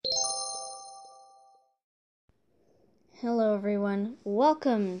Hello everyone,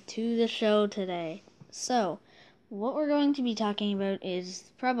 welcome to the show today. So, what we're going to be talking about is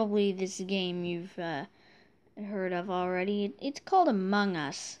probably this game you've heard of already. It's called Among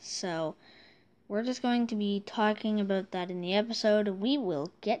Us, so we're just going to be talking about that in the episode. We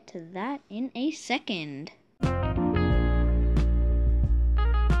will get to that in a second.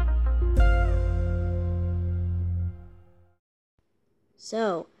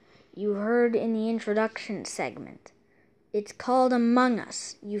 So, you heard in the introduction segment. It's called Among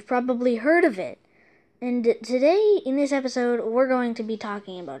Us. You've probably heard of it. And today, in this episode, we're going to be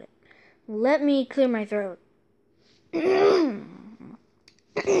talking about it. Let me clear my throat.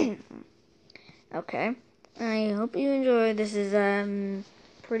 Okay. I hope you enjoy. This is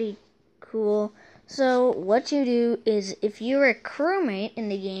pretty cool. So, what you do is, if you're a crewmate in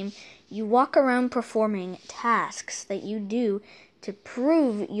the game, you walk around performing tasks that you do to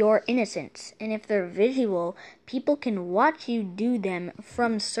prove your innocence. And if they're visual, people can watch you do them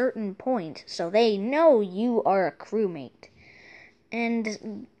from certain points, so they know you are a crewmate.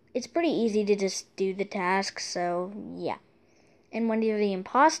 And it's pretty easy to just do the tasks, so yeah. And when you're the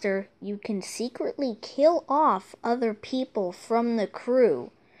imposter, you can secretly kill off other people from the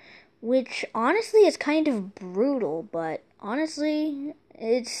crew, which honestly is kind of brutal, but honestly,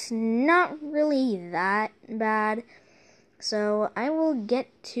 it's not really that bad. So I will get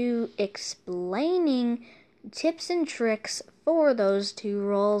to explaining tips and tricks for those two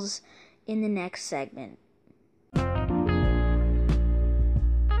roles in the next segment.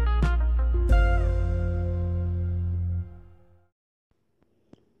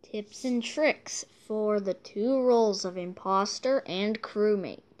 Tips and tricks for the two roles of imposter and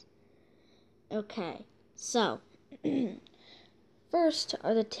crewmate. Okay, so first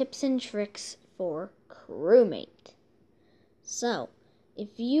are the tips and tricks for crewmate. So,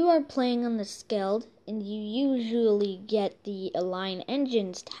 if you are playing on the Skeld and you usually get the Align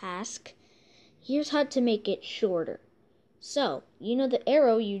Engines task, here's how to make it shorter. So, you know the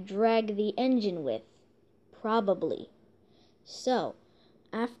arrow you drag the engine with? Probably. So,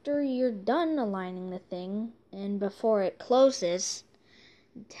 after you're done aligning the thing, and before it closes,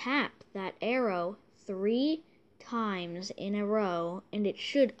 tap that arrow 3 times in a row, and it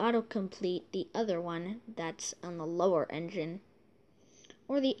should autocomplete the other one that's on the lower engine,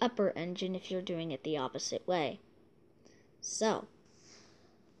 or the upper engine if you're doing it the opposite way. So,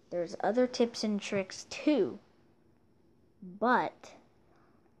 there's other tips and tricks too, but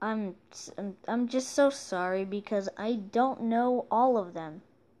I'm just so sorry because I don't know all of them.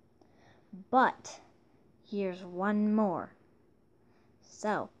 But here's one more.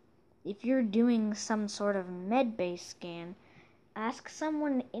 So, if you're doing some sort of medbay scan, ask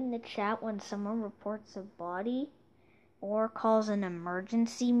someone in the chat when someone reports a body or calls an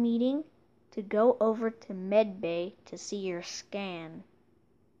emergency meeting to go over to medbay to see your scan.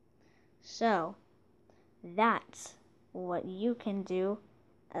 So, that's what you can do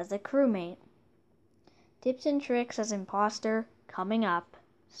as a crewmate. Tips and tricks as imposter coming up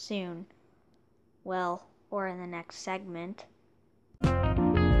soon. Well, or in the next segment.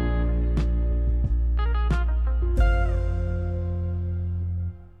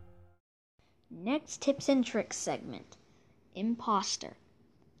 Next tips and tricks segment. Imposter.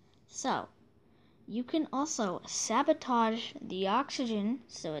 So, you can also sabotage the oxygen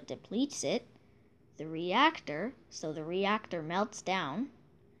so it depletes it, the reactor so the reactor melts down,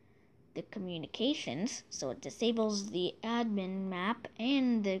 the communications so it disables the admin map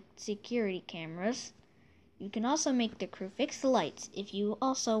and the security cameras. You can also make the crew fix the lights if you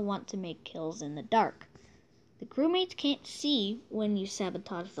also want to make kills in the dark. The crewmates can't see when you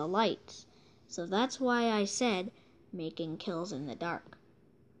sabotage the lights, so that's why I said making kills in the dark.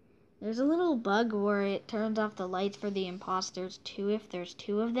 There's a little bug where it turns off the lights for the imposters too if there's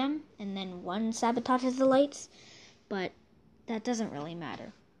 2 of them, and then one sabotages the lights, but that doesn't really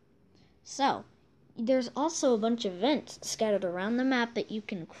matter. So, there's also a bunch of vents scattered around the map that you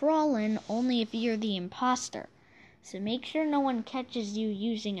can crawl in only if you're the imposter. So make sure no one catches you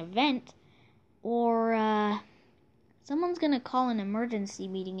using a vent, or someone's gonna call an emergency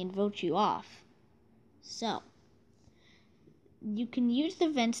meeting and vote you off. So, you can use the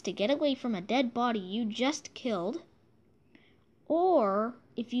vents to get away from a dead body you just killed, or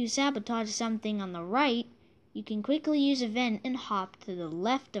if you sabotage something on the right, you can quickly use a vent and hop to the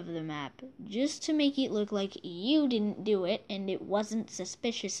left of the map, just to make it look like you didn't do it and it wasn't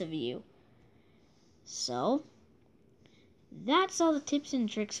suspicious of you. So, that's all the tips and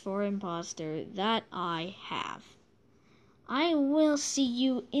tricks for imposter that I have. I will see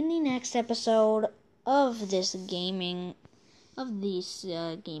you in the next episode of this gaming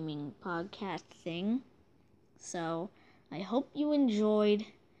podcast thing. So, I hope you enjoyed.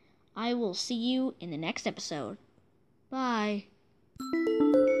 I will see you in the next episode. Bye.